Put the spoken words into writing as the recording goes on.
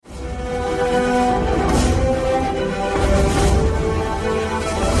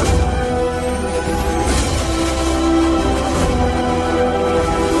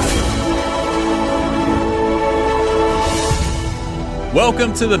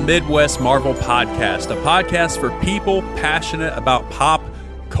Welcome to the Midwest Marvel Podcast, a podcast for people passionate about pop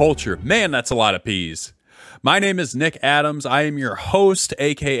culture. Man, that's a lot of P's. My name is Nick Adams. I am your host,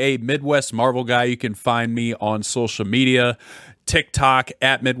 aka Midwest Marvel Guy. You can find me on social media, TikTok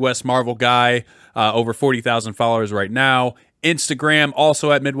at Midwest Marvel Guy, over 40,000 followers right now. Instagram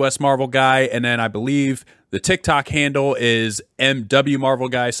also at Midwest Marvel Guy, and then I believe the TikTok handle is MW Marvel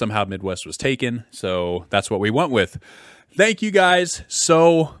Guy. Somehow Midwest was taken, so that's what we went with. Thank you guys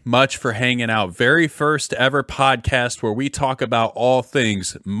so much for hanging out. Very first ever podcast where we talk about all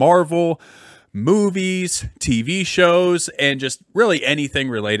things Marvel, movies, TV shows, and just really anything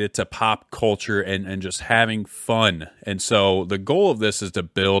related to pop culture and just having fun. And so the goal of this is to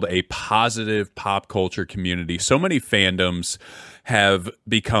build a positive pop culture community. So many fandoms have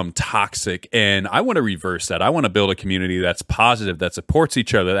become toxic, and I want to reverse that. I want to build a community that's positive, that supports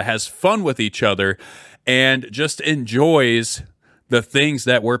each other, that has fun with each other, and just enjoys the things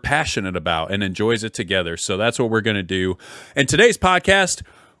that we're passionate about and enjoys it together. So that's what we're going to do. In today's podcast,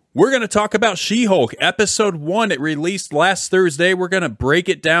 we're going to talk about She-Hulk episode 1. It released last Thursday. We're going to break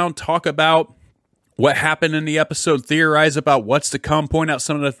it down, talk about what happened in the episode, theorize about what's to come, point out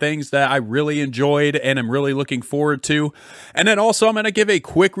some of the things that I really enjoyed and I'm really looking forward to. And then also I'm going to give a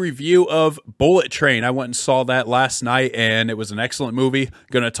quick review of Bullet Train. I went and saw that last night and it was an excellent movie.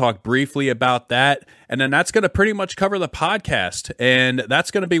 Going to talk briefly about that. And then that's going to pretty much cover the podcast. And that's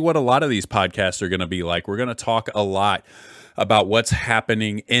going to be what a lot of these podcasts are going to be like. We're going to talk a lot about what's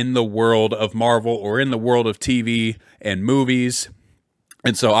happening in the world of Marvel or in the world of TV and movies.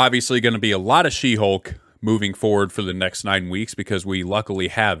 And so obviously going to be a lot of She-Hulk moving forward for the next 9 weeks because we luckily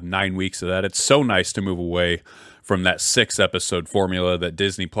have 9 weeks of that. It's so nice to move away from that 6-episode formula that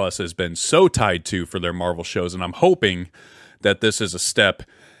Disney Plus has been so tied to for their Marvel shows. And I'm hoping that this is a step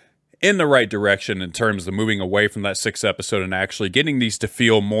in the right direction in terms of moving away from that 6-episode and actually getting these to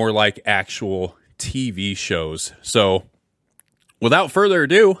feel more like actual TV shows. So without further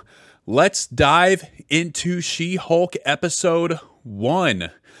ado, let's dive into She-Hulk episode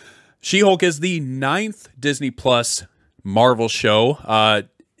 1. She-Hulk is the 9th Disney Plus Marvel show.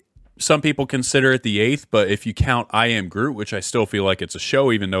 Some people consider it the 8th, but if you count I Am Groot, which I still feel like it's a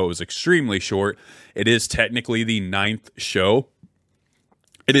show, even though it was extremely short, it is technically the 9th show.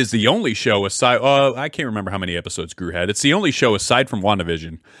 It is the only show aside, I can't remember how many episodes Groot had. It's the only show aside from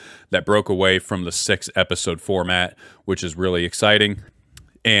WandaVision that broke away from the 6-episode format, which is really exciting.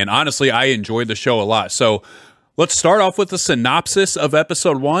 And honestly, I enjoyed the show a lot. So let's start off with the synopsis of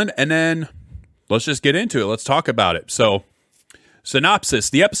episode 1, and then let's just get into it. Let's talk about it. So, synopsis.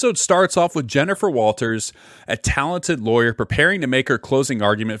 The episode starts off with Jennifer Walters, a talented lawyer, preparing to make her closing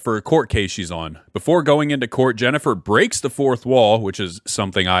argument for a court case she's on. Before going into court, Jennifer breaks the fourth wall, which is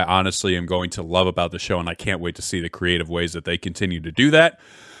something I honestly am going to love about the show, and I can't wait to see the creative ways that they continue to do that.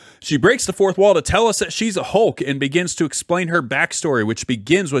 She breaks the fourth wall to tell us that she's a Hulk and begins to explain her backstory, which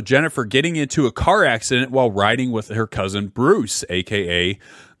begins with Jennifer getting into a car accident while riding with her cousin Bruce, aka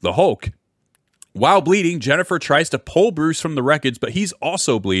the Hulk. While bleeding, Jennifer tries to pull Bruce from the wreckage, but he's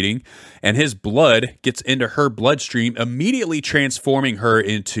also bleeding, and his blood gets into her bloodstream, immediately transforming her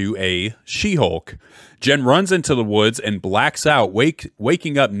into a She-Hulk. Jen runs into the woods and blacks out,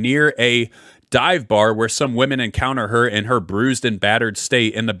 waking up near a dive bar where some women encounter her in her bruised and battered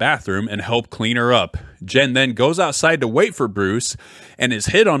state in the bathroom and help clean her up. Jen then goes outside to wait for Bruce and is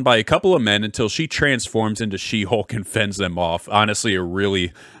hit on by a couple of men until she transforms into She-Hulk and fends them off. Honestly, a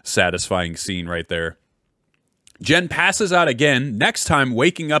really satisfying scene right there. Jen passes out again, next time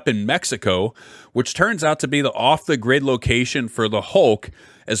waking up in Mexico, which turns out to be the off-the-grid location for the Hulk,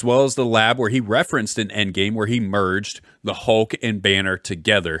 as well as the lab where he referenced in Endgame where he merged the Hulk and Banner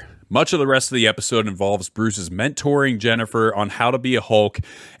together. Much of the rest of the episode involves Bruce's mentoring Jennifer on how to be a Hulk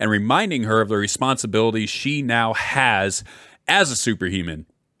and reminding her of the responsibilities she now has as a superhuman.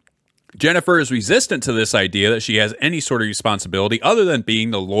 Jennifer is resistant to this idea that she has any sort of responsibility other than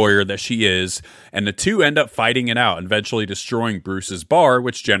being the lawyer that she is, and the two end up fighting it out, eventually destroying Bruce's bar,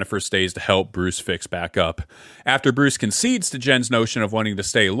 which Jennifer stays to help Bruce fix back up. After Bruce concedes to Jen's notion of wanting to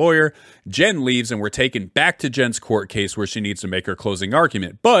stay a lawyer, Jen leaves and we're taken back to Jen's court case where she needs to make her closing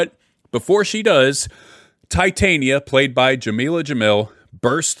argument. But before she does, Titania, played by Jamila Jamil,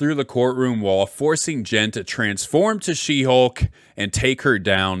 bursts through the courtroom wall, forcing Jen to transform to She-Hulk and take her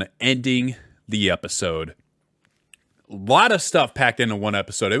down, ending the episode. A lot of stuff packed into one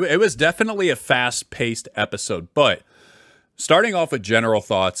episode. It was definitely a fast-paced episode, but starting off with general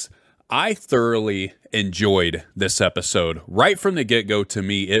thoughts, I thoroughly enjoyed this episode. Right from the get-go, to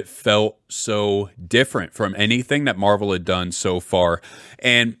me, it felt so different from anything that Marvel had done so far.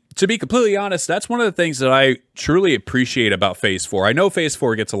 And to be completely honest, that's one of the things that I truly appreciate about Phase 4. I know Phase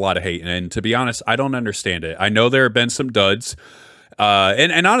 4 gets a lot of hate, and to be honest, I don't understand it. I know there have been some duds,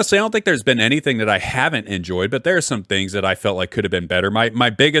 and honestly, I don't think there's been anything that I haven't enjoyed, but there are some things that I felt like could have been better. My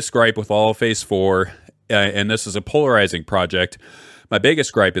biggest gripe with all of Phase 4, and this is a polarizing project, my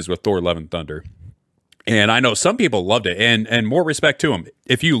biggest gripe is with Thor: Love and Thunder. And I know some people loved it, and more respect to them.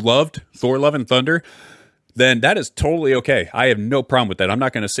 If you loved Thor: Love and Thunder, then that is totally okay. I have no problem with that. I'm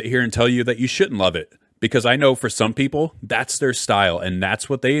not going to sit here and tell you that you shouldn't love it, because I know for some people, that's their style, and that's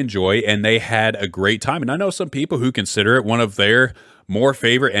what they enjoy, and they had a great time. And I know some people who consider it one of their more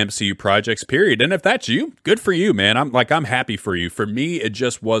favorite MCU projects, period. And if that's you, good for you, man. I'm happy for you. For me, it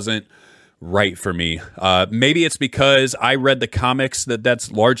just wasn't right for me. Maybe it's because I read the comics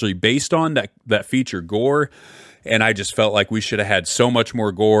that's largely based on that feature gore, and I just felt like we should have had so much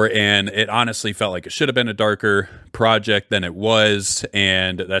more gore, and it honestly felt like it should have been a darker project than it was,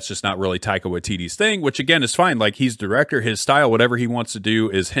 and that's just not really Taika Waititi's thing, which again is fine. Like, he's director, his style, whatever he wants to do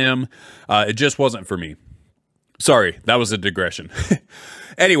is him. It just wasn't for me. Sorry, that was a digression.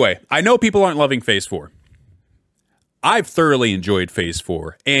 Anyway, I know people aren't loving Phase 4. I've thoroughly enjoyed Phase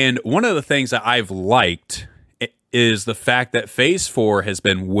 4, and one of the things that I've liked is the fact that Phase 4 has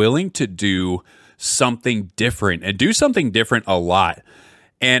been willing to do something different, and do something different a lot.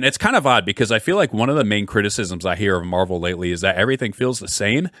 And it's kind of odd, because I feel like one of the main criticisms I hear of Marvel lately is that everything feels the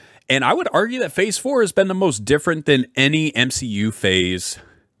same, and I would argue that Phase 4 has been the most different than any MCU phase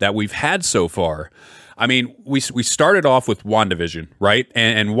that we've had so far. I mean, we started off with WandaVision, right?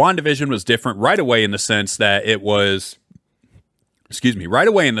 And WandaVision was different right away in the sense that it was, right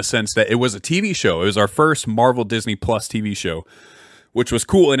away in the sense that it was a TV show. It was our first Marvel Disney Plus TV show, which was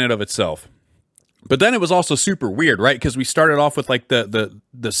cool in and of itself. But then it was also super weird, right? Because we started off with like the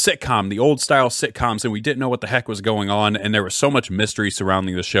sitcom, the old style sitcoms, and we didn't know what the heck was going on, and there was so much mystery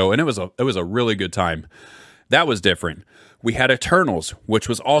surrounding the show, and it was a really good time. That was different. We had Eternals, which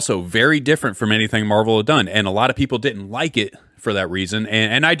was also very different from anything Marvel had done, and a lot of people didn't like it for that reason,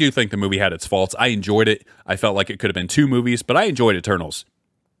 and I do think the movie had its faults. I enjoyed it. I felt like it could have been 2 movies, but I enjoyed Eternals.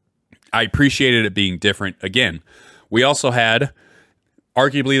 I appreciated it being different. Again, we also had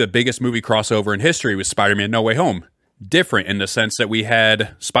arguably the biggest movie crossover in history with Spider-Man No Way Home. Different in the sense that we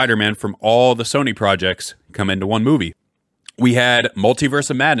had Spider-Man from all the Sony projects come into one movie. We had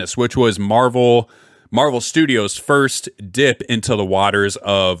Multiverse of Madness, which was Marvel Studios' first dip into the waters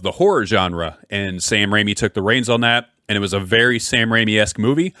of the horror genre, and Sam Raimi took the reins on that, and it was a very Sam Raimi-esque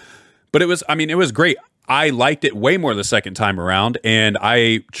movie, but it was great. I liked it way more the second time around, and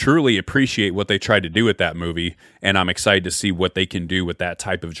I truly appreciate what they tried to do with that movie, and I'm excited to see what they can do with that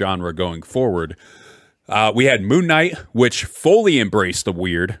type of genre going forward. We had Moon Knight, which fully embraced the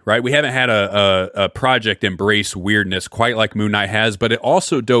weird, right? We haven't had a project embrace weirdness quite like Moon Knight has, but it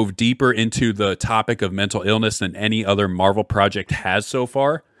also dove deeper into the topic of mental illness than any other Marvel project has so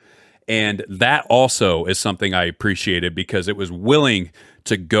far. And that also is something I appreciated, because it was willing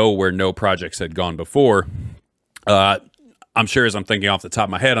to go where no projects had gone before. I'm sure as I'm thinking off the top of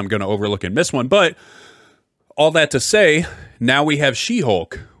my head, I'm going to overlook and miss one. But all that to say, now we have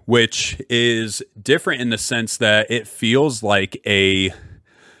She-Hulk, which is different in the sense that it feels like a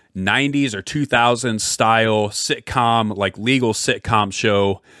 90s or 2000s style sitcom, like legal sitcom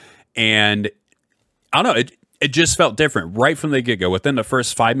show. And I don't know, it just felt different right from the get-go. Within the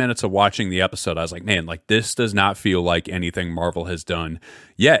first 5 minutes of watching the episode, I was like, man, like this does not feel like anything Marvel has done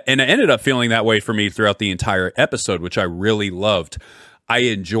yet. And it ended up feeling that way for me throughout the entire episode, which I really loved. I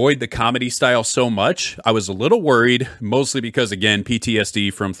enjoyed the comedy style so much. I was a little worried, mostly because, again,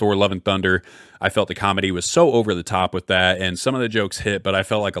 PTSD from Thor: Love and Thunder. I felt the comedy was so over the top with that, and some of the jokes hit, but I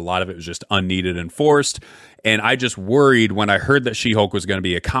felt like a lot of it was just unneeded and forced. And I just worried when I heard that She-Hulk was going to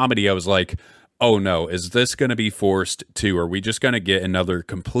be a comedy. I was like, oh no, is this going to be forced too? Are we just going to get another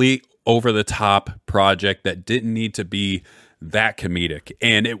complete over-the-top project that didn't need to be that comedic?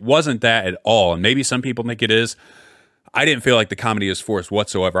 And it wasn't that at all. And maybe some people think it is. I didn't feel like the comedy is forced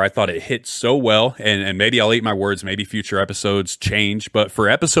whatsoever. I thought it hit so well, and maybe I'll eat my words, maybe future episodes change, but for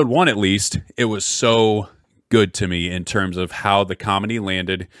episode 1 at least, it was so good to me in terms of how the comedy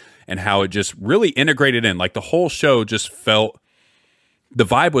landed and how it just really integrated in. Like the whole show just felt, the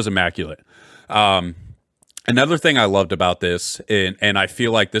vibe was immaculate. Another thing I loved about this, and I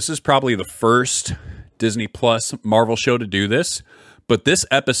feel like this is probably the first Disney Plus Marvel show to do this, but this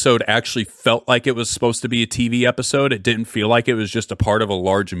episode actually felt like it was supposed to be a TV episode. It didn't feel like it was just a part of a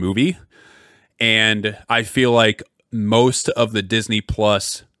large movie. And I feel like most of the Disney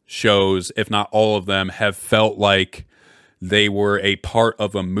Plus shows, if not all of them, have felt like they were a part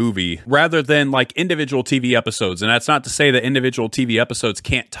of a movie rather than like individual TV episodes. And that's not to say that individual TV episodes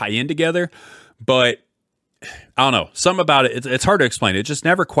can't tie in together, but I don't know. Something about it, it's hard to explain. It just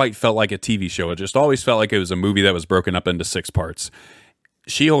never quite felt like a TV show. It just always felt like it was a movie that was broken up into 6 parts.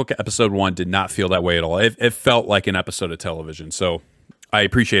 She-Hulk episode 1 did not feel that way at all. It felt like an episode of television. So I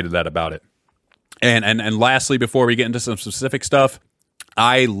appreciated that about it. And lastly, before we get into some specific stuff,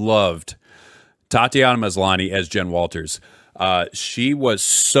 I loved Tatiana Maslany as Jen Walters. She was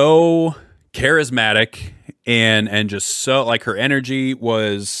so charismatic and just so like her energy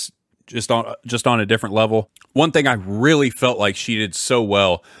was just on a different level. One thing I really felt like she did so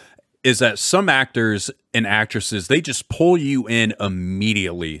well is that some actors and actresses, they just pull you in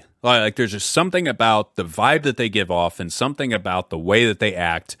immediately. Like there's just something about the vibe that they give off and something about the way that they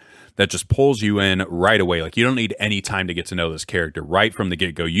act that just pulls you in right away. Like you don't need any time to get to know this character right from the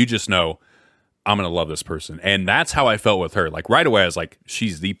get-go. You just know, I'm going to love this person. And that's how I felt with her. Like right away, I was like,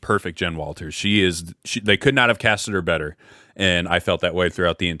 she's the perfect Jen Walters. They could not have casted her better. And I felt that way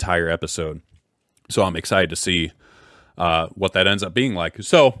throughout the entire episode. So I'm excited to see what that ends up being like.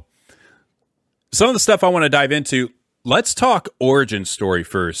 So some of the stuff I want to dive into, let's talk origin story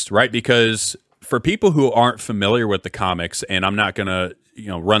first, right? Because for people who aren't familiar with the comics, and I'm not going to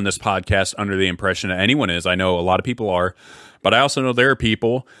run this podcast under the impression that anyone is. I know a lot of people are, but I also know there are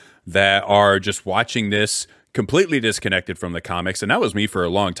people that are just watching this completely disconnected from the comics, and that was me for a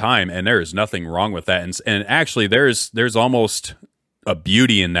long time, and there is nothing wrong with that. And actually, there's almost a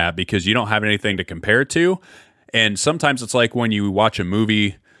beauty in that because you don't have anything to compare to. And sometimes it's like when you watch a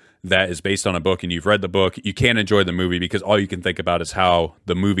movie that is based on a book and you've read the book, you can't enjoy the movie because all you can think about is how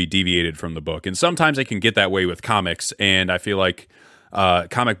the movie deviated from the book. And sometimes it can get that way with comics, and I feel like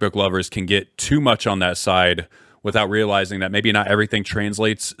comic book lovers can get too much on that side without realizing that maybe not everything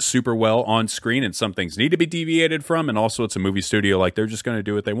translates super well on screen and some things need to be deviated from. And also it's a movie studio, like they're just going to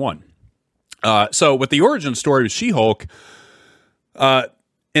do what they want. So with the origin story of She-Hulk,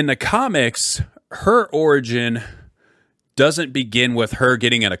 in the comics, her origin doesn't begin with her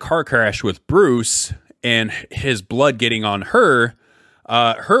getting in a car crash with Bruce and his blood getting on her.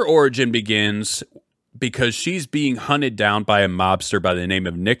 Her origin begins because she's being hunted down by a mobster by the name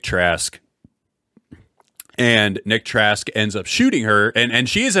of Nick Trask. And Nick Trask ends up shooting her, and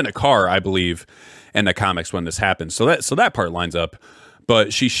she is in a car, I believe, in the comics when this happens. So that part lines up.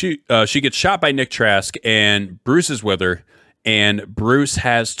 But she gets shot by Nick Trask, and Bruce is with her, and Bruce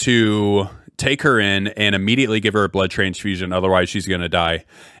has to take her in and immediately give her a blood transfusion, otherwise she's going to die.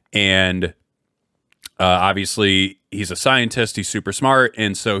 And obviously, he's a scientist, he's super smart,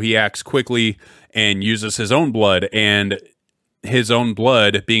 and so he acts quickly and uses his own blood, and his own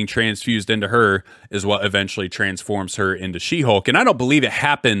blood being transfused into her is what eventually transforms her into She-Hulk. And I don't believe it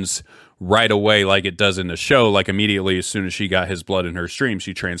happens right away like it does in the show, like immediately as soon as she got his blood in her stream,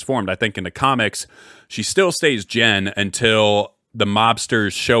 she transformed. I think in the comics, she still stays Jen until the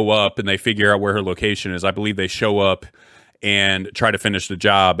mobsters show up and they figure out where her location is. I believe they show up and try to finish the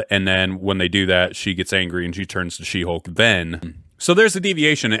job, and then when they do that, she gets angry and she turns to She-Hulk then. So there's a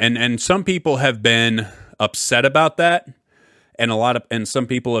deviation, and some people have been upset about that. And some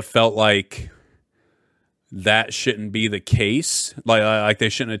people have felt like that shouldn't be the case, like they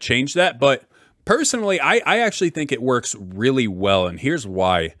shouldn't have changed that. But personally, I actually think it works really well, and here's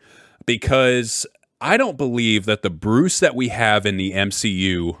why. Because I don't believe that the Bruce that we have in the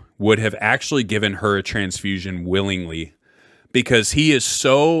MCU would have actually given her a transfusion willingly, because he is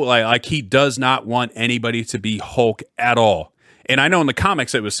so like he does not want anybody to be Hulk at all. And I know in the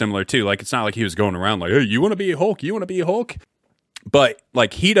comics it was similar too. Like it's not like he was going around like, "Hey, you want to be a Hulk? You want to be a Hulk?" But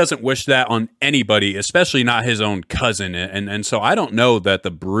like he doesn't wish that on anybody, especially not his own cousin. And so I don't know that the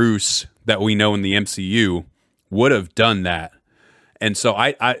Bruce that we know in the MCU would have done that. And so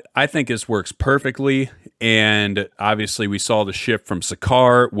I think this works perfectly. And obviously we saw the shift from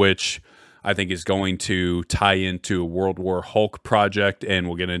Sakaar, which I think is going to tie into a World War Hulk project. And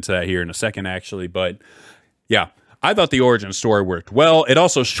we'll get into that here in a second, actually. But yeah, I thought the origin story worked well. It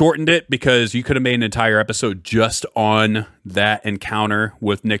also shortened it because you could have made an entire episode just on that encounter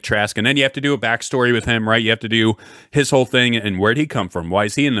with Nick Trask. And then you have to do a backstory with him, right? You have to do his whole thing and where did he come from? Why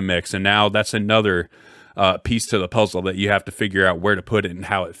is he in the mix? And now that's another piece to the puzzle that you have to figure out where to put it and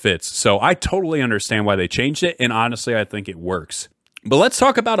how it fits. So I totally understand why they changed it. And honestly, I think it works. But let's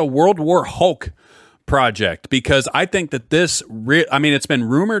talk about a World War Hulk project, because I think that it's been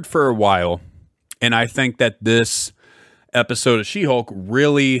rumored for a while. And I think that this episode of She-Hulk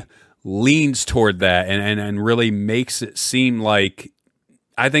really leans toward that and really makes it seem like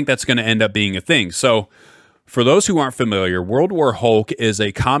I think that's going to end up being a thing. So for those who aren't familiar, World War Hulk is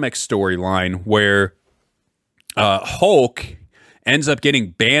a comic storyline where Hulk ends up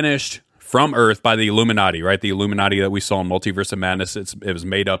getting banished from Earth by the Illuminati, right? The Illuminati that we saw in Multiverse of Madness, it was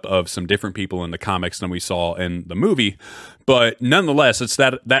made up of some different people in the comics than we saw in the movie. But nonetheless, it's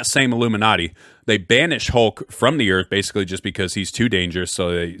that same Illuminati. They banish Hulk from the Earth basically just because he's too dangerous.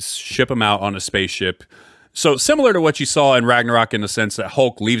 So they ship him out on a spaceship. So similar to what you saw in Ragnarok in the sense that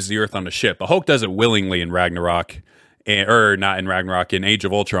Hulk leaves the Earth on a ship. But Hulk does it willingly in Ragnarok, or not in Ragnarok, in Age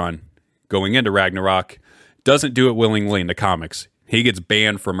of Ultron, going into Ragnarok. Doesn't do it willingly in the comics. He gets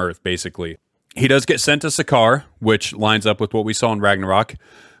banned from Earth, basically. He does get sent to Sakaar, which lines up with what we saw in Ragnarok.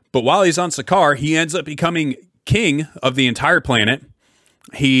 But while he's on Sakaar, he ends up becoming king of the entire planet.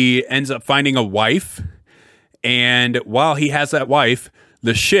 He ends up finding a wife. And while he has that wife,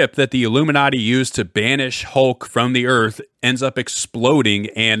 the ship that the Illuminati used to banish Hulk from the Earth ends up exploding.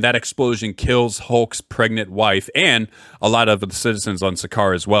 And that explosion kills Hulk's pregnant wife and a lot of the citizens on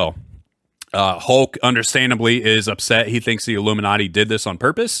Sakaar as well. Hulk, understandably, is upset. He thinks the Illuminati did this on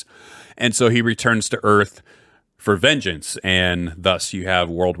purpose. And so he returns to Earth for vengeance. And thus you have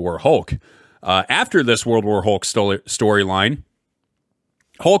World War Hulk. After this World War Hulk storyline,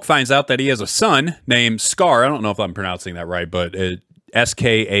 Hulk finds out that he has a son named Skaar. I don't know if I'm pronouncing that right, but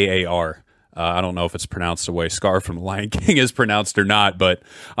Skaar. I don't know if it's pronounced the way Scar from The Lion King is pronounced or not, but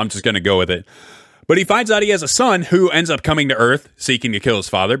I'm just going to go with it. But he finds out he has a son who ends up coming to Earth seeking to kill his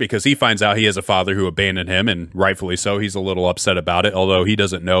father because he finds out he has a father who abandoned him, and rightfully so. He's a little upset about it, although he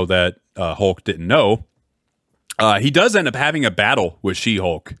doesn't know that Hulk didn't know. He does end up having a battle with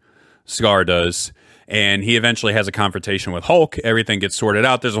She-Hulk. Skaar does. And he eventually has a confrontation with Hulk. Everything gets sorted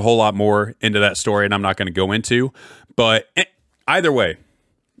out. There's a whole lot more into that story, and I'm not going to go into. But either way,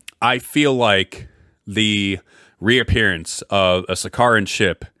 I feel like the reappearance of a Sakaran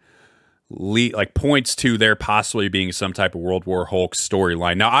ship points to there possibly being some type of World War Hulk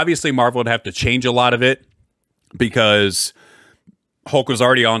storyline. Now, obviously, Marvel would have to change a lot of it because Hulk was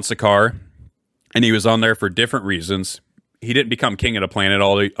already on Sakaar, and he was on there for different reasons. He didn't become king of the planet,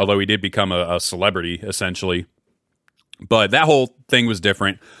 although he did become a celebrity, essentially. But that whole thing was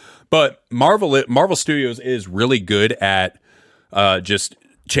different. But Marvel Studios is really good at just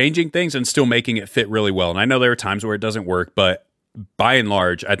changing things and still making it fit really well. And I know there are times where it doesn't work, but by and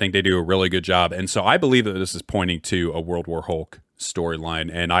large, I think they do a really good job. And so I believe that this is pointing to a World War Hulk storyline.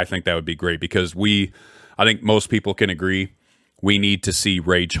 And I think that would be great because I think most people can agree, we need to see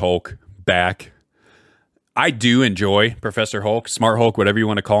Rage Hulk back. I do enjoy Professor Hulk, Smart Hulk, whatever you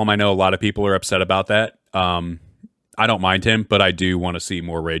want to call him. I know a lot of people are upset about that. I don't mind him, but I do want to see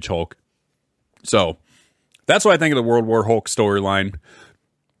more Rage Hulk. So that's what I think of the World War Hulk storyline.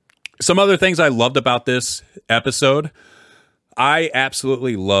 Some other things I loved about this episode. I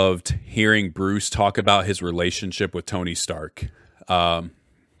absolutely loved hearing Bruce talk about his relationship with Tony Stark.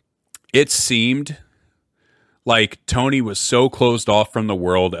 It seemed like Tony was so closed off from the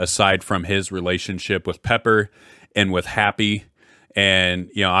world aside from his relationship with Pepper and with Happy. And,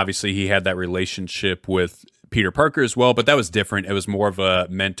 obviously he had that relationship with Peter Parker as well, but that was different. It was more of a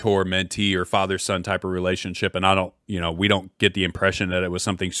mentor-mentee or father-son type of relationship. And we don't get the impression that it was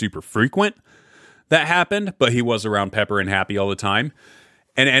something super frequent that happened, but he was around Pepper and Happy all the time.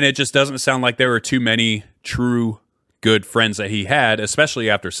 And it just doesn't sound like there were too many true good friends that he had, especially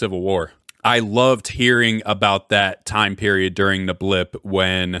after Civil War. I loved hearing about that time period during the blip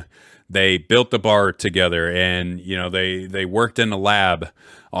when they built the bar together and, they worked in the lab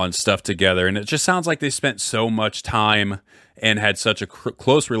on stuff together. And it just sounds like they spent so much time and had such a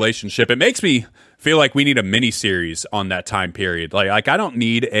close relationship. It makes me feel like we need a mini series on that time period. Like I don't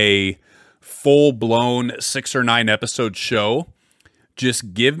need a full-blown 6 or 9 episode show.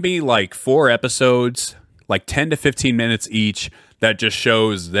 Just give me 4 episodes, 10 to 15 minutes each, that just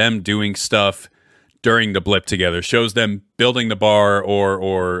shows them doing stuff during the blip together. Shows them building the bar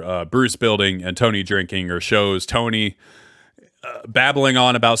or Bruce building and Tony drinking, or shows Tony babbling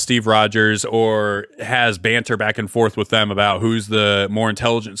on about Steve Rogers, or has banter back and forth with them about who's the more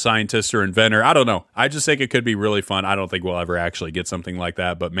intelligent scientist or inventor. I don't know. I just think it could be really fun. I don't think we'll ever actually get something like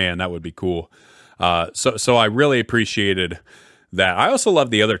that, but man, that would be cool. So I really appreciated that. I also love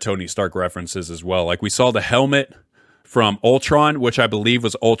the other Tony Stark references as well. Like we saw the helmet from Ultron, which I believe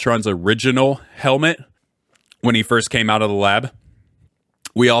was Ultron's original helmet when he first came out of the lab.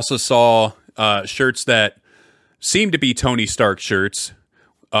 We also saw shirts that seemed to be Tony Stark shirts,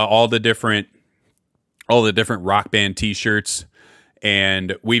 all the different Rock Band t-shirts,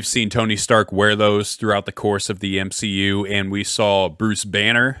 and we've seen Tony Stark wear those throughout the course of the MCU, and we saw Bruce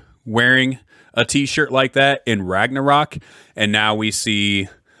Banner wearing a t-shirt like that in Ragnarok, and now we see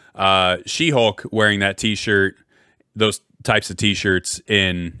She-Hulk wearing that t-shirt, those types of t-shirts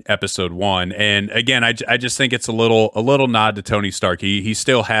in episode 1. And again, I just think it's a little nod to Tony Stark. He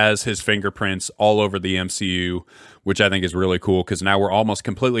still has his fingerprints all over the MCU, which I think is really cool, because now we're almost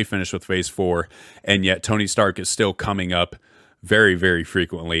completely finished with Phase 4, and yet Tony Stark is still coming up very, very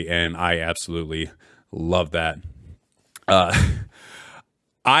frequently, and I absolutely love that.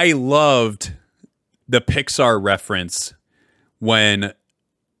 I loved the Pixar reference when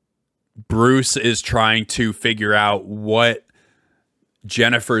Bruce is trying to figure out what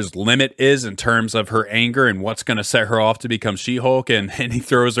Jennifer's limit is in terms of her anger and what's going to set her off to become She-Hulk, and he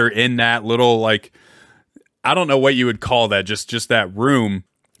throws her in that little, like, I don't know what you would call that, just that room.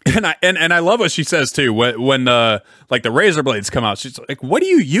 And I love what she says too when like the razor blades come out. She's like, "What do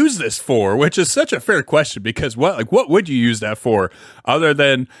you use this for?" Which is such a fair question, because what would you use that for other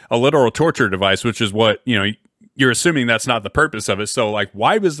than a literal torture device, which is what, you're assuming that's not the purpose of it. So like,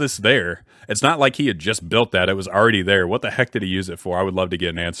 why was this there? It's not like he had just built that. It was already there. What the heck did he use it for? I would love to get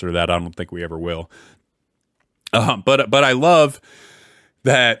an answer to that. I don't think we ever will. But I love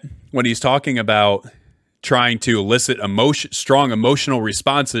that when he's talking about trying to elicit strong emotional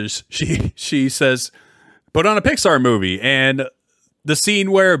responses, she says, "Put on a Pixar movie." And the scene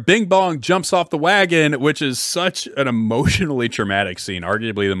where Bing Bong jumps off the wagon, which is such an emotionally traumatic scene,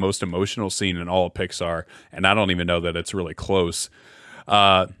 arguably the most emotional scene in all of Pixar, and I don't even know that it's really close.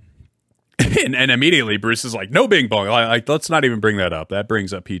 And immediately Bruce is like, "No Bing Bong, like, let's not even bring that up. That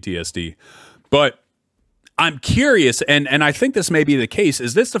brings up PTSD." But I'm curious, and I think this may be the case.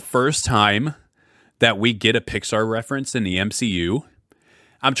 Is this the first time that we get a Pixar reference in the MCU?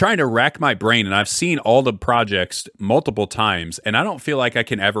 I'm trying to rack my brain, and I've seen all the projects multiple times, and I don't feel like I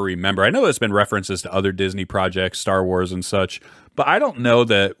can ever remember. I know there's been references to other Disney projects, Star Wars and such, but I don't know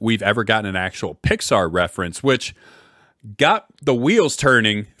that we've ever gotten an actual Pixar reference, which got the wheels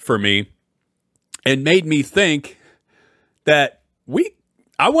turning for me and made me think that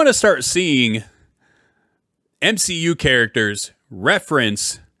I want to start seeing MCU characters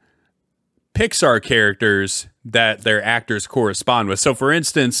reference Pixar characters that their actors correspond with. So for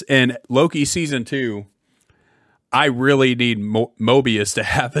instance, in Loki season 2, I really need Mobius to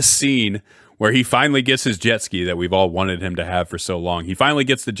have a scene where he finally gets his jet ski that we've all wanted him to have for so long. He finally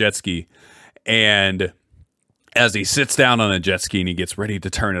gets the jet ski, and as he sits down on the jet ski and he gets ready to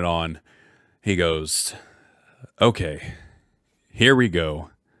turn it on, he goes, "Okay, here we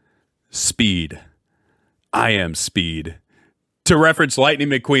go. Speed. I am speed." To reference Lightning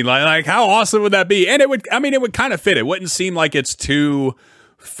McQueen. Like, how awesome would that be? And it would kind of fit. It wouldn't seem like it's too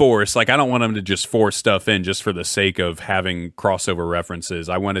forced. Like, I don't want them to just force stuff in just for the sake of having crossover references.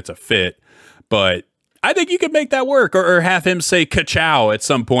 I want it to fit. But I think you could make that work, or have him say "ka-chow" at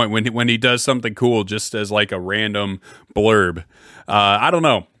some point when he does something cool, just as like a random blurb. I don't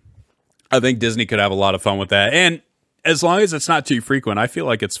know. I think Disney could have a lot of fun with that. And as long as it's not too frequent, I feel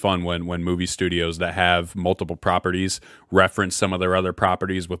like it's fun when movie studios that have multiple properties reference some of their other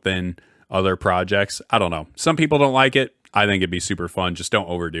properties within other projects. I don't know. Some people don't like it. I think it'd be super fun. Just don't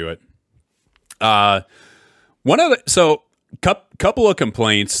overdo it. Couple of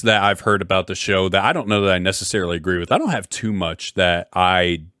complaints that I've heard about the show that I don't know that I necessarily agree with. I don't have too much that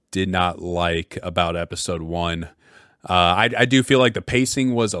I did not like about episode 1. I do feel like the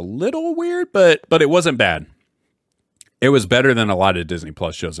pacing was a little weird, but it wasn't bad. It was better than a lot of Disney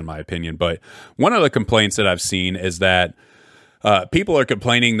Plus shows, in my opinion. But one of the complaints that I've seen is that people are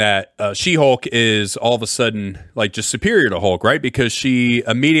complaining that She-Hulk is all of a sudden like just superior to Hulk, right? Because she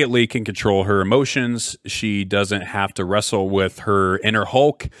immediately can control her emotions. She doesn't have to wrestle with her inner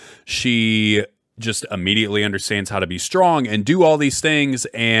Hulk. She just immediately understands how to be strong and do all these things.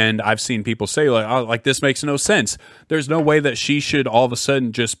 And I've seen people say like this makes no sense. There's no way that she should all of a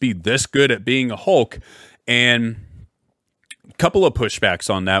sudden just be this good at being a Hulk. And couple of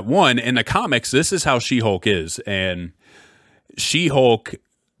pushbacks on that. One, in the comics, this is how She-Hulk is. And She-Hulk,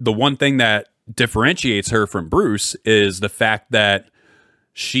 the one thing that differentiates her from Bruce is the fact that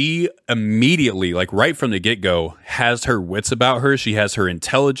she immediately, like right from the get-go, has her wits about her. She has her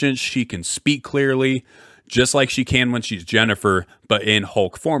intelligence. She can speak clearly, just like she can when she's Jennifer, but in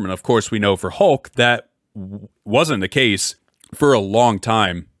Hulk form. And of course, we know for Hulk, that wasn't the case for a long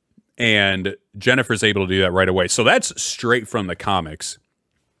time. And Jennifer's able to do that right away. So that's straight from the comics.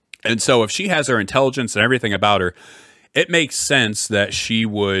 And so if she has her intelligence and everything about her, it makes sense that she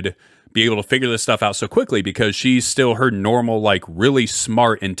would be able to figure this stuff out so quickly, because she's still her normal, like really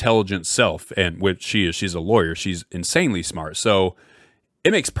smart, intelligent self. And which she is, she's a lawyer. She's insanely smart. So it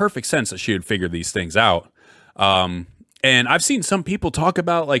makes perfect sense that she would figure these things out. And I've seen some people talk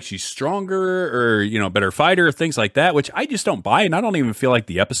about like she's stronger or, better fighter, things like that, which I just don't buy. And I don't even feel like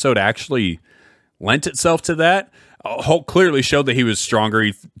the episode actually lent itself to that. Hulk clearly showed that he was stronger.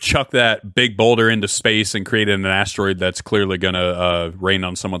 He chucked that big boulder into space and created an asteroid that's clearly going to rain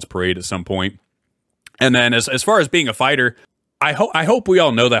on someone's parade at some point. And then as far as being a fighter, I hope we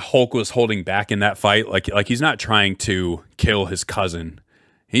all know that Hulk was holding back in that fight. Like he's not trying to kill his cousin.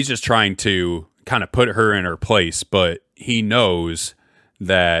 He's just trying to kind of put her in her place, but he knows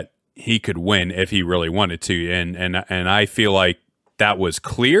that he could win if he really wanted to. And I feel like that was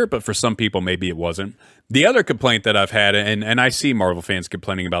clear, but for some people, maybe it wasn't. The other complaint that I've had, and I see Marvel fans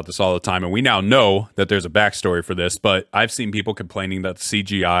complaining about this all the time, and we now know that there's a backstory for this, but I've seen people complaining that the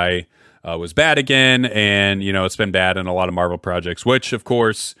CGI was bad again, and, you know, it's been bad in a lot of Marvel projects, which, of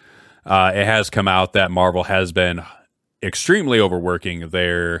course, it has come out that Marvel has been extremely overworking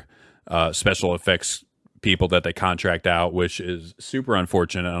their special effects people that they contract out, which is super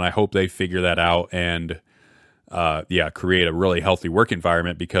unfortunate, and I hope they figure that out and create a really healthy work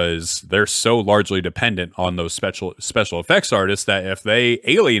environment, because they're so largely dependent on those special effects artists that if they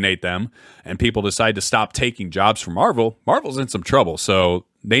alienate them and people decide to stop taking jobs from Marvel's in some trouble. So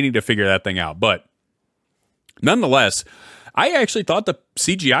they need to figure that thing out. But nonetheless, I actually thought the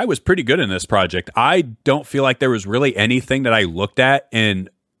CGI was pretty good in this project. I don't feel like there was really anything that I looked at and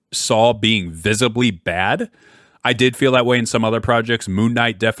saw being visibly bad. I did feel that way in some other projects. Moon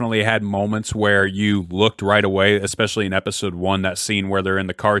Knight definitely had moments where you looked right away, especially in episode 1, that scene where they're in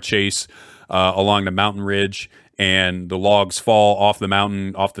the car chase along the mountain ridge and the logs fall off the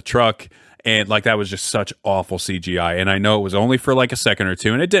mountain, off the truck. And like, that was just such awful CGI. And I know it was only for like a second or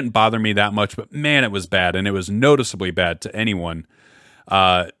two, and it didn't bother me that much, but man, it was bad. And it was noticeably bad to anyone.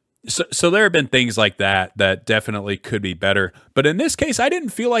 So there have been things like that definitely could be better. But in this case, I didn't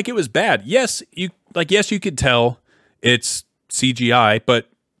feel like it was bad. Yes, you could tell it's CGI, but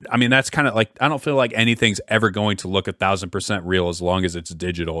I mean, that's kind of like, I don't feel like anything's ever going to look 1,000% real as long as it's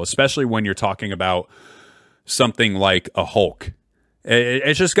digital, especially when you're talking about something like a Hulk.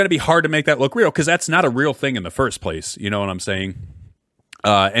 It's just going to be hard to make that look real, because that's not a real thing in the first place. You know what I'm saying?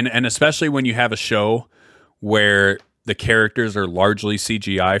 And especially when you have a show where the characters are largely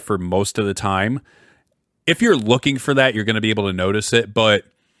CGI for most of the time. If you're looking for that, you're going to be able to notice it. But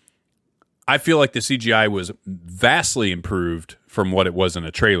I feel like the CGI was vastly improved from what it was in the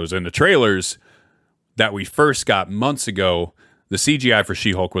trailers. In the trailers that we first got months ago, the CGI for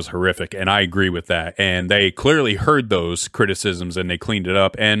She-Hulk was horrific, and I agree with that. And they clearly heard those criticisms, and they cleaned it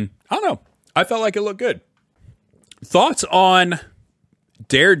up. And I don't know, I felt like it looked good. Thoughts on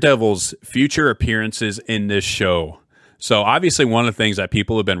Daredevil's future appearances in this show? So obviously one of the things that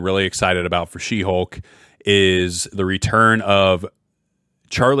people have been really excited about for She-Hulk is the return of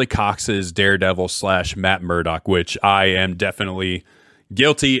Charlie Cox's Daredevil / Matt Murdock, which I am definitely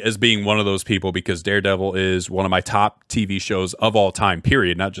guilty as being one of those people, because Daredevil is one of my top TV shows of all time,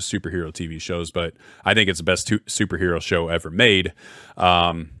 period. Not just superhero TV shows, but I think it's the best superhero show ever made.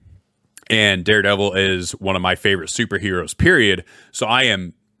 And Daredevil is one of my favorite superheroes, period. So I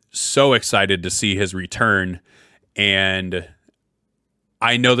am so excited to see his return. And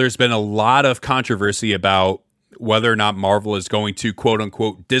I know there's been a lot of controversy about whether or not Marvel is going to, quote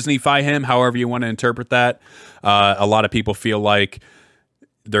unquote, Disneyfy him, however you want to interpret that. A lot of people feel like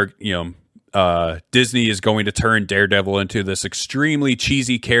Disney is going to turn Daredevil into this extremely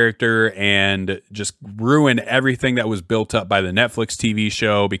cheesy character and just ruin everything that was built up by the Netflix TV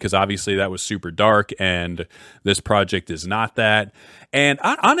show, because obviously that was super dark, and this project is not that. And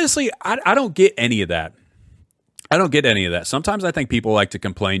honestly, I don't get any of that. I don't get any of that. Sometimes I think people like to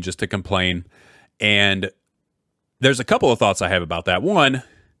complain just to complain. And there's a couple of thoughts I have about that. One,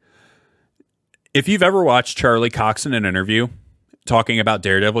 if you've ever watched Charlie Cox in an interview talking about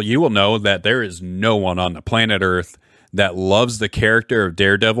Daredevil, you will know that there is no one on the planet Earth that loves the character of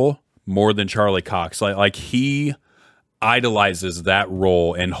Daredevil more than Charlie Cox. Like he idolizes that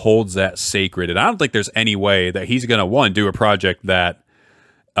role and holds that sacred. And I don't think there's any way that he's going to, one, do a project that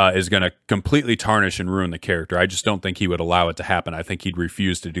is going to completely tarnish and ruin the character. I just don't think he would allow it to happen. I think he'd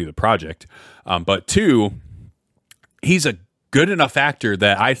refuse to do the project. But two, he's a good enough actor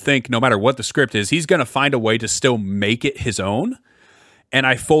that I think no matter what the script is, he's going to find a way to still make it his own. And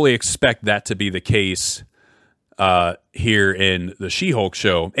I fully expect that to be the case here in the She-Hulk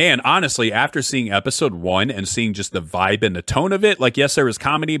show. And honestly, after seeing episode 1 and seeing just the vibe and the tone of it, like, yes, there was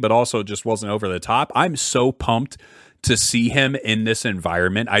comedy, but also just wasn't over the top. I'm so pumped to see him in this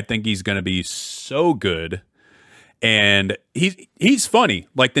environment. I think he's going to be so good. And he's funny.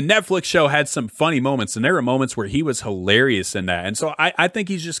 Like, the Netflix show had some funny moments, and there were moments where he was hilarious in that. And so I think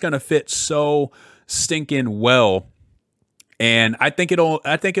he's just going to fit so stinking well. And I think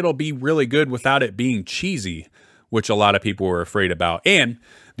it'll be really good without it being cheesy, which a lot of people were afraid about. And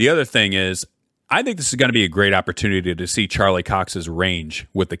the other thing is, I think this is going to be a great opportunity to see Charlie Cox's range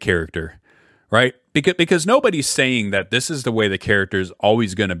with the character, right? Because nobody's saying that this is the way the character is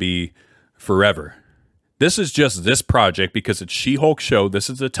always going to be forever. This is just this project because it's She-Hulk show. This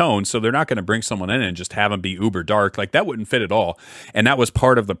is the tone. So they're not going to bring someone in and just have them be uber dark. Like, that wouldn't fit at all. And that was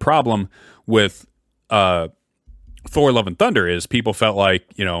part of the problem with Thor Love and Thunder is people felt like,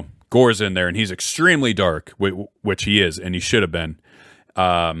 you know, Gore's in there and he's extremely dark, which he is, and he should have been.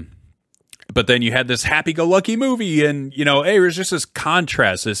 But then you had this happy-go-lucky movie, and, you know, hey, there's just this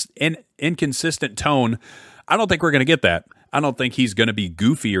contrast, this inconsistent tone. I don't think we're going to get that. I don't think he's going to be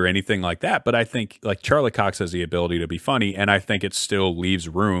goofy or anything like that, but I think, like, Charlie Cox has the ability to be funny, and I think it still leaves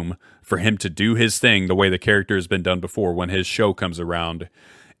room for him to do his thing the way the character has been done before when his show comes around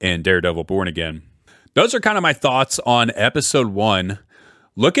in Daredevil Born Again. Those are kind of my thoughts on episode 1.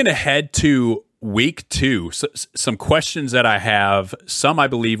 Looking ahead to week 2, some questions that I have, some I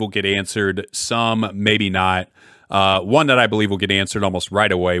believe will get answered, some maybe not. One that I believe will get answered almost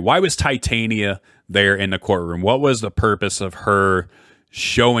right away. Why was Titania there in the courtroom? What was the purpose of her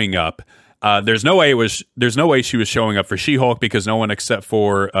showing up? There's no way she was showing up for She-Hulk because no one except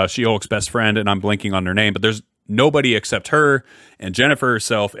for She-Hulk's best friend, and I'm blinking on her name, but there's nobody except her and Jennifer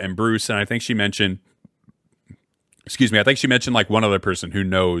herself and Bruce, and I think she mentioned like one other person who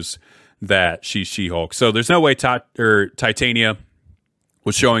knows that she's She-Hulk. So there's no way Titania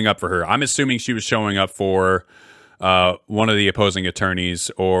was showing up for her. I'm assuming she was showing up for one of the opposing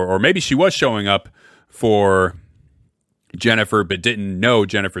attorneys, or maybe she was showing up for Jennifer, but didn't know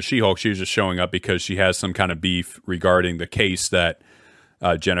Jennifer She-Hulk. She was just showing up because she has some kind of beef regarding the case that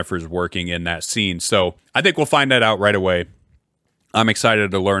Jennifer's working in that scene. So I think we'll find that out right away. I'm excited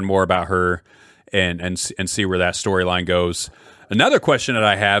to learn more about her and see where that storyline goes. Another question that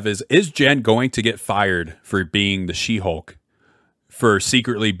I have is Jen going to get fired for being the She-Hulk, for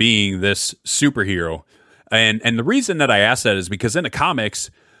secretly being this superhero? And the reason that I ask that is because in the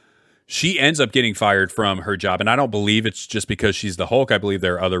comics, she ends up getting fired from her job. And I don't believe it's just because she's the Hulk. I believe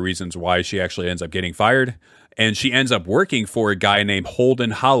there are other reasons why she actually ends up getting fired. And she ends up working for a guy named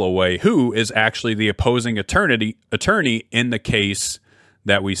Holden Holloway, who is actually the opposing attorney in the case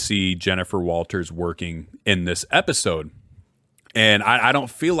that we see Jennifer Walters working in this episode. And I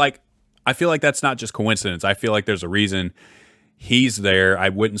feel like that's not just coincidence. I feel like there's a reason he's there. I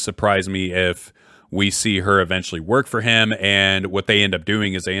wouldn't surprise me if we see her eventually work for him, and what they end up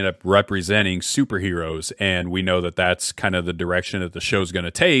doing is they end up representing superheroes, and we know that that's kind of the direction that the show's going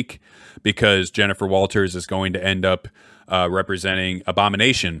to take, because Jennifer Walters is going to end up representing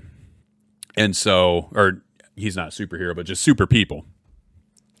Abomination. And so, or he's not a superhero, but just super people,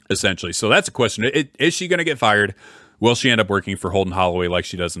 essentially. So that's a question. Is she going to get fired? Will she end up working for Holden Holloway like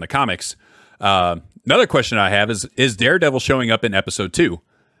she does in the comics? Another question I have is Daredevil showing up in episode 2?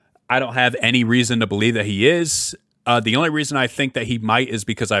 I don't have any reason to believe that he is. The only reason I think that he might is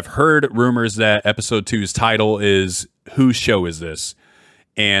because I've heard rumors that episode 2's title is Whose Show Is This?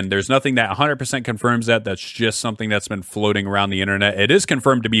 And there's nothing that 100% confirms that. That's just something that's been floating around the internet. It is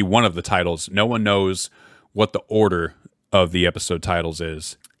confirmed to be one of the titles. No one knows what the order of the episode titles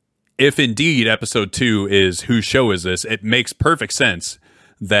is. If indeed episode 2 is Whose Show Is This? It makes perfect sense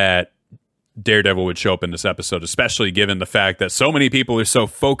that Daredevil would show up in this episode, especially given the fact that so many people are so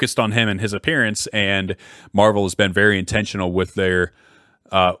focused on him and his appearance, and Marvel has been very intentional with their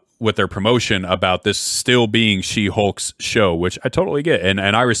promotion about this still being She-Hulk's show, which I totally get, and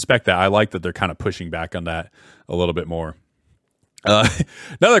I respect that. I like that they're kind of pushing back on that a little bit more.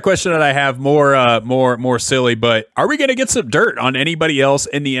 Another question that I have, more silly, but are we going to get some dirt on anybody else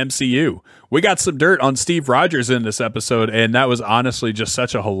in the MCU? We got some dirt on Steve Rogers in this episode, and that was honestly just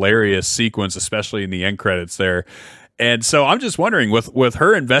such a hilarious sequence, especially in the end credits there. And so I'm just wondering, with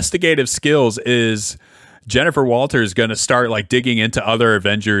her investigative skills, is Jennifer Walters going to start like digging into other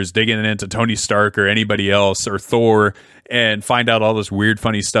Avengers, digging into Tony Stark or anybody else or Thor, and find out all this weird,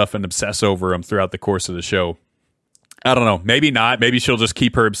 funny stuff and obsess over them throughout the course of the show? I don't know. Maybe not. Maybe she'll just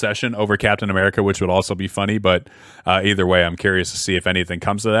keep her obsession over Captain America, which would also be funny. But either way, I'm curious to see if anything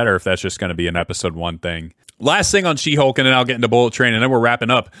comes to that, or if that's just going to be an episode 1 thing. Last thing on She-Hulk, and then I'll get into Bullet Train, and then we're wrapping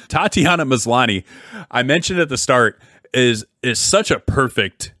up. Tatiana Maslany, I mentioned at the start, is such a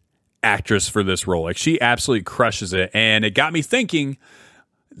perfect actress for this role. Like, she absolutely crushes it. And it got me thinking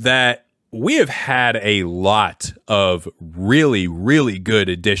that we have had a lot of really, really good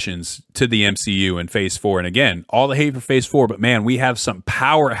additions to the MCU in Phase 4. And again, all the hate for Phase 4, but man, we have some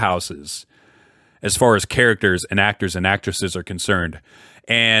powerhouses as far as characters and actors and actresses are concerned.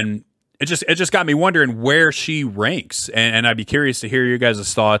 And it just got me wondering where she ranks. And I'd be curious to hear your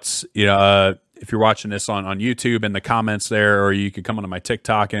guys' thoughts. You know, if you're watching this on YouTube, in the comments there, or you can come onto my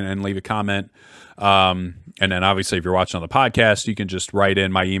TikTok and leave a comment. And then obviously if you're watching on the podcast, you can just write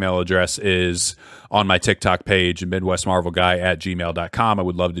in. My email address is on my TikTok page, MidwestMarvelGuy@gmail.com. I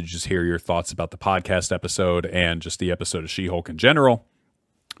would love to just hear your thoughts about the podcast episode and just the episode of She-Hulk in general.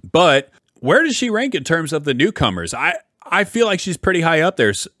 But where does she rank in terms of the newcomers? I feel like she's pretty high up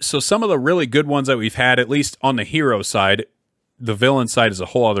there. So some of the really good ones that we've had, at least on the hero side, the villain side is a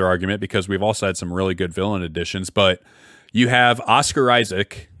whole other argument because we've also had some really good villain additions. But you have Oscar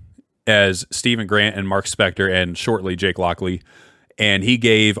Isaac as Stephen Grant and Mark Spector and shortly Jake Lockley. And he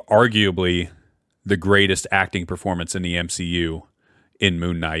gave arguably the greatest acting performance in the MCU in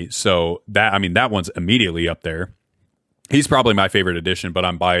Moon Knight. So that one's immediately up there. He's probably my favorite addition, but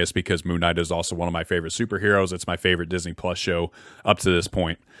I'm biased because Moon Knight is also one of my favorite superheroes. It's my favorite Disney Plus show up to this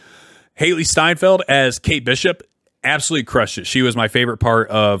point. Haley Steinfeld as Kate Bishop absolutely crushed it. She was my favorite part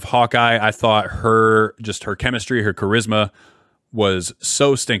of Hawkeye. I thought her chemistry, her charisma was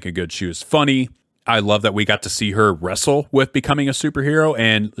so stinking good. She was funny. I love that we got to see her wrestle with becoming a superhero,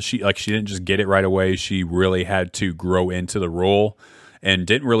 and she didn't just get it right away. She really had to grow into the role and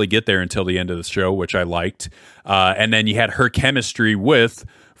didn't really get there until the end of the show, which I liked. And then you had her chemistry with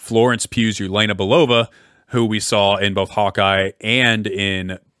Florence Pugh's Yelena Belova, who we saw in both Hawkeye and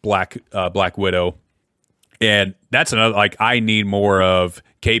in Black Widow. And that's another, like, I need more of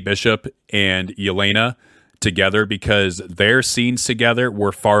Kate Bishop and Yelena together because their scenes together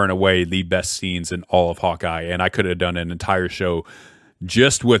were far and away the best scenes in all of Hawkeye. And I could have done an entire show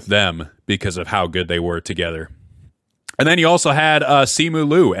just with them because of how good they were together. And then you also had Simu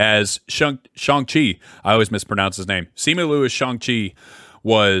Liu as Shang-Chi. I always mispronounce his name. Simu Liu as Shang-Chi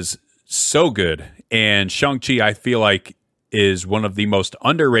was so good. And Shang-Chi, I feel like, is one of the most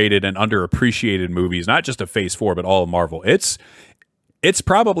underrated and underappreciated movies, not just of Phase 4, but all of Marvel. It's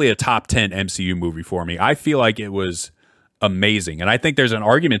probably a top 10 MCU movie for me. I feel like it was amazing. And I think there's an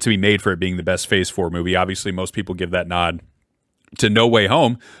argument to be made for it being the best Phase 4 movie. Obviously, most people give that nod to No Way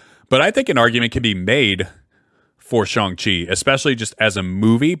Home. But I think an argument can be made for Shang-Chi, especially just as a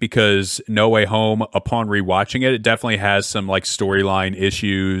movie, because No Way Home, upon rewatching it, it definitely has some like storyline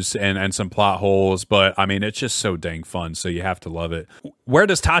issues and some plot holes, but I mean, it's just so dang fun, so you have to love it. Where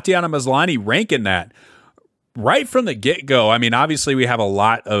does Tatiana Maslany rank in that? Right from the get-go, I mean, obviously we have a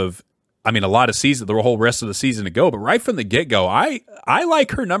lot of season, the whole rest of the season to go, but right from the get-go, I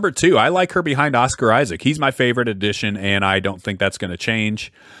like her number 2. I like her behind Oscar Isaac. He's my favorite addition, and I don't think that's going to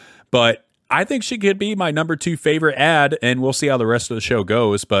change, but I think she could be my number 2 favorite ad, and we'll see how the rest of the show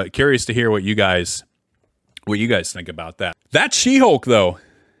goes. But curious to hear what you guys think about that. That's She-Hulk, though.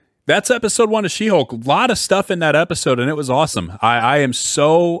 That's episode 1 of She-Hulk. A lot of stuff in that episode, and it was awesome. I am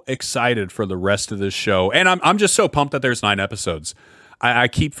so excited for the rest of this show, and I'm just so pumped that there's 9 episodes. I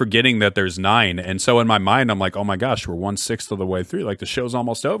keep forgetting that there's 9, and so in my mind, I'm like, oh my gosh, we're 1/6 of the way through. Like, the show's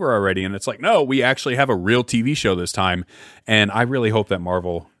almost over already, and it's like, no, we actually have a real TV show this time, and I really hope that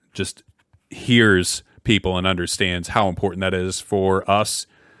Marvel just hears people and understands how important that is for us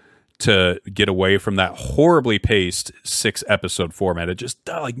to get away from that horribly paced 6-episode format. It just,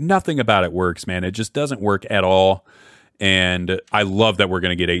 like, nothing about it works, man. It just doesn't work at all. And I love that we're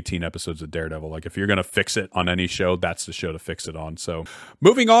going to get 18 episodes of Daredevil. Like, if you're going to fix it on any show, that's the show to fix it on. So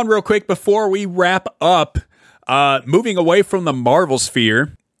moving on real quick before we wrap up, moving away from the Marvel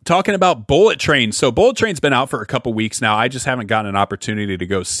sphere, talking about Bullet Train. So Bullet Train's been out for a couple weeks now. I just haven't gotten an opportunity to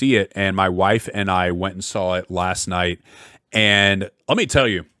go see it. And my wife and I went and saw it last night. And let me tell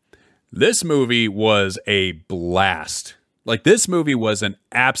you, this movie was a blast. Like, this movie was an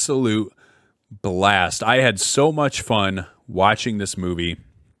absolute blast. I had so much fun watching this movie.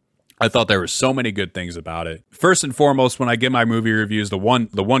 I thought there were so many good things about it. First and foremost, when I give my movie reviews, the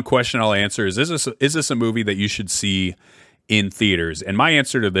one question I'll answer is this a movie that you should see in theaters? And my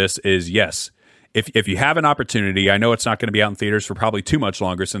answer to this is yes. If you have an opportunity, I know it's not going to be out in theaters for probably too much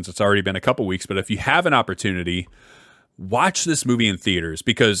longer since it's already been a couple weeks, but if you have an opportunity, watch this movie in theaters,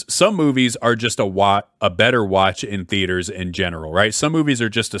 because some movies are just a better watch in theaters in general, right? Some movies are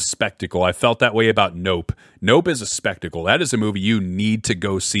just a spectacle. I felt that way about Nope. Nope is a spectacle. That is a movie you need to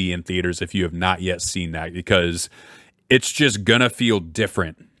go see in theaters if you have not yet seen that, because it's just going to feel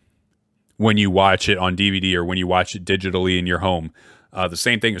different when you watch it on DVD or when you watch it digitally in your home. The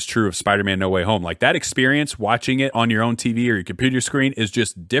same thing is true of Spider-Man No Way Home. Like, that experience watching it on your own TV or your computer screen is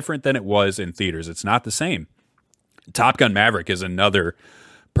just different than it was in theaters. It's not the same. Top Gun Maverick is another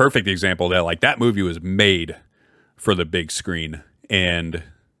perfect example of that. Like, that movie was made for the big screen, and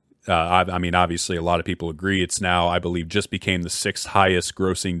I mean, obviously, a lot of people agree. It's now, I believe, just became the 6th highest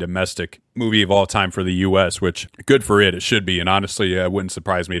grossing domestic movie of all time for the U.S., which good for it. It should be. And honestly, it wouldn't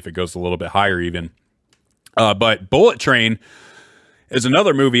surprise me if it goes a little bit higher even. But Bullet Train is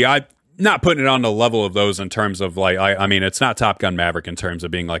another movie. I'm not putting it on the level of those in terms of like, I mean, it's not Top Gun Maverick in terms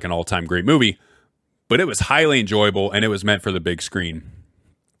of being like an all-time great movie, but it was highly enjoyable and it was meant for the big screen.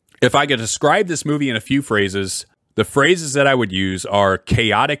 If I could describe this movie in a few phrases, the phrases that I would use are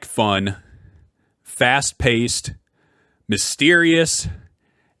chaotic fun, fast-paced, mysterious,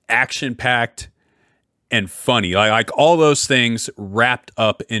 action-packed, and funny. Like all those things wrapped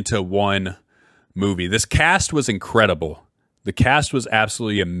up into one movie. This cast was incredible. The cast was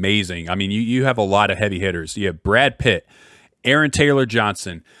absolutely amazing. I mean, you have a lot of heavy hitters. You have Brad Pitt, Aaron Taylor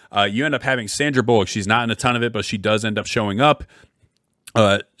Johnson. You end up having Sandra Bullock. She's not in a ton of it, but she does end up showing up.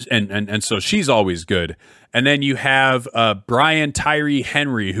 And so she's always good. And then you have Brian Tyree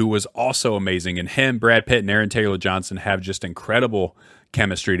Henry, who was also amazing. And him, Brad Pitt, and Aaron Taylor Johnson have just incredible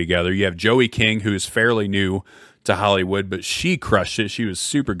chemistry together. You have Joey King, who's fairly new to Hollywood, but she crushed it. She was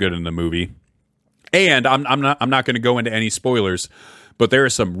super good in the movie. And I'm not going to go into any spoilers, but there are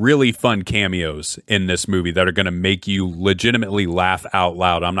some really fun cameos in this movie that are going to make you legitimately laugh out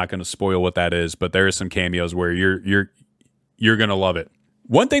loud. I'm not going to spoil what that is, but there are some cameos where you're going to love it.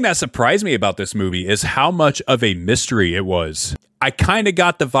 One thing that surprised me about this movie is how much of a mystery it was. I kind of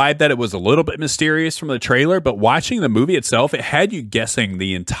got the vibe that it was a little bit mysterious from the trailer, but watching the movie itself, it had you guessing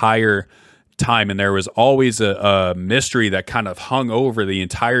the entire time, and there was always a mystery that kind of hung over the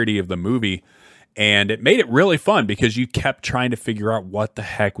entirety of the movie. And it made it really fun because you kept trying to figure out what the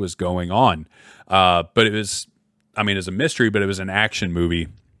heck was going on. But it was, I mean, it's a mystery, but it was an action movie.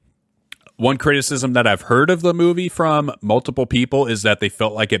 One criticism that I've heard of the movie from multiple people is that they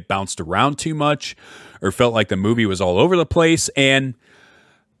felt like it bounced around too much or felt like the movie was all over the place. And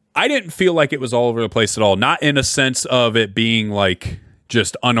I didn't feel like it was all over the place at all. Not in a sense of it being like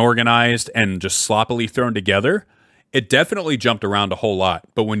just unorganized and just sloppily thrown together. It definitely jumped around a whole lot,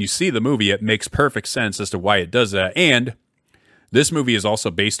 but when you see the movie, it makes perfect sense as to why it does that. And this movie is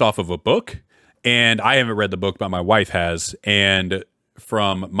also based off of a book, and I haven't read the book, but my wife has. And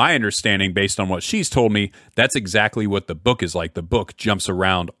from my understanding, based on what she's told me, that's exactly what the book is like. The book jumps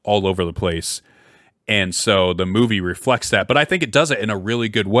around all over the place. And so the movie reflects that, but I think it does it in a really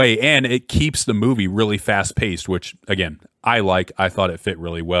good way, and it keeps the movie really fast-paced, which, again, I thought it fit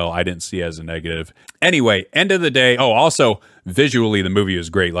really well. I didn't see it as a negative. Anyway, end of the day, also, visually, the movie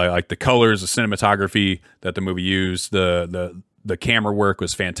was great. Like the colors, the cinematography that the movie used, the camera work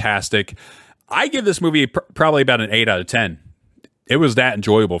was fantastic. I give this movie probably about an 8 out of 10. It was that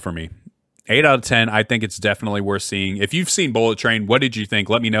enjoyable for me. 8 out of 10. I think it's definitely worth seeing. If you've seen Bullet Train, what did you think?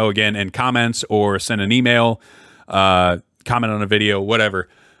 Let me know again in comments or send an email, comment on a video, whatever.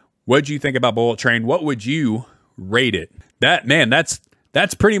 What did you think about Bullet Train? What would you rate it? That's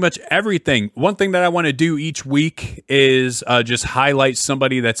pretty much everything. One thing that I want to do each week is just highlight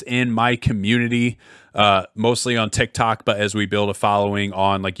somebody that's in my community, mostly on TikTok, but as we build a following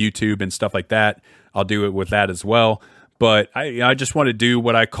on like YouTube and stuff like that, I'll do it with that as well. But I just want to do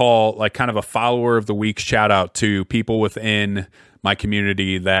what I call like kind of a follower of the week shout out to people within my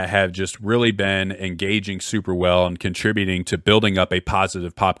community that have just really been engaging super well and contributing to building up a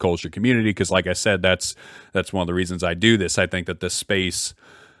positive pop culture community. Because like I said, that's one of the reasons I do this. I think that this space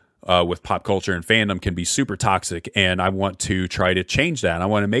with pop culture and fandom can be super toxic, and I want to try to change that. I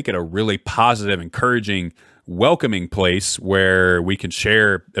want to make it a really positive, encouraging, welcoming place where we can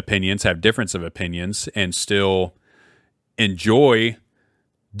share opinions, have difference of opinions, and still enjoy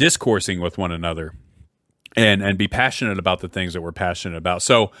discoursing with one another and be passionate about the things that we're passionate about.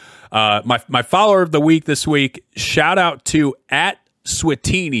 So my follower of the week this week, shout out to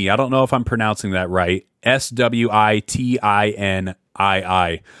 @Switini. I don't know if I'm pronouncing that right. SWITINII.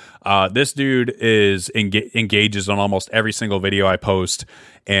 This dude engages on almost every single video I post,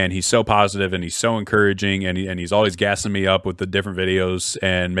 and he's so positive and he's so encouraging, and he's always gassing me up with the different videos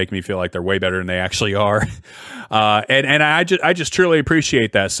and making me feel like they're way better than they actually are. And I just truly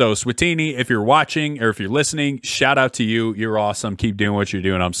appreciate that. So Switini, if you're watching or if you're listening, shout out to you. You're awesome. Keep doing what you're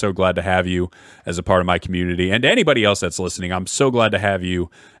doing. I'm so glad to have you as a part of my community. And to anybody else that's listening, I'm so glad to have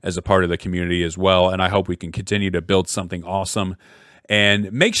you as a part of the community as well. And I hope we can continue to build something awesome.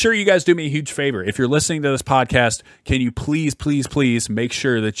 And make sure you guys do me a huge favor. If you're listening to this podcast, can you please make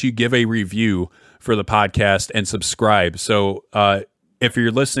sure that you give a review for the podcast and subscribe? So if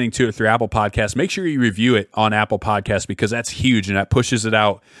you're listening to it through Apple Podcasts, make sure you review it on Apple Podcasts, because that's huge and that pushes it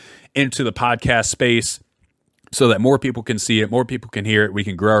out into the podcast space so that more people can see it, more people can hear it. We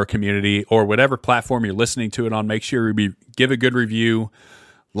can grow our community, or whatever platform you're listening to it on. Make sure you give a good review.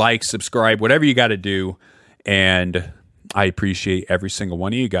 like, subscribe, whatever you got to do. And I appreciate every single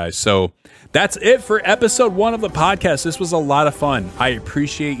one of you guys. So that's it for episode 1 of the podcast. This was a lot of fun. I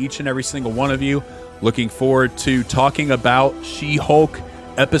appreciate each and every single one of you. Looking forward to talking about She-Hulk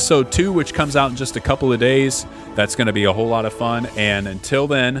episode 2, which comes out in just a couple of days. That's going to be a whole lot of fun. And until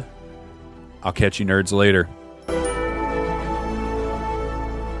then, I'll catch you nerds later.